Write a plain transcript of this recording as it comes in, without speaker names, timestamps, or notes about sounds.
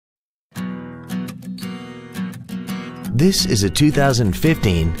This is a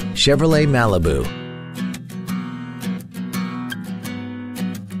 2015 Chevrolet Malibu.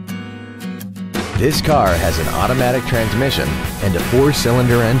 This car has an automatic transmission and a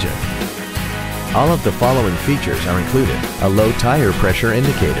 4-cylinder engine. All of the following features are included: a low tire pressure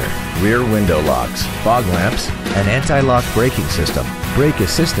indicator, rear window locks, fog lamps, an anti-lock braking system, brake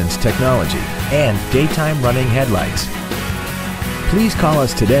assistance technology, and daytime running headlights. Please call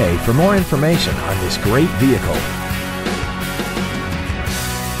us today for more information on this great vehicle.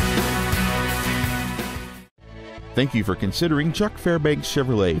 Thank you for considering Chuck Fairbanks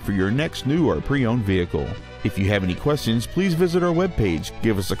Chevrolet for your next new or pre-owned vehicle. If you have any questions, please visit our webpage,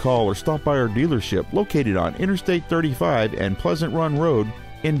 give us a call, or stop by our dealership located on Interstate 35 and Pleasant Run Road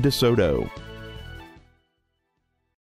in DeSoto.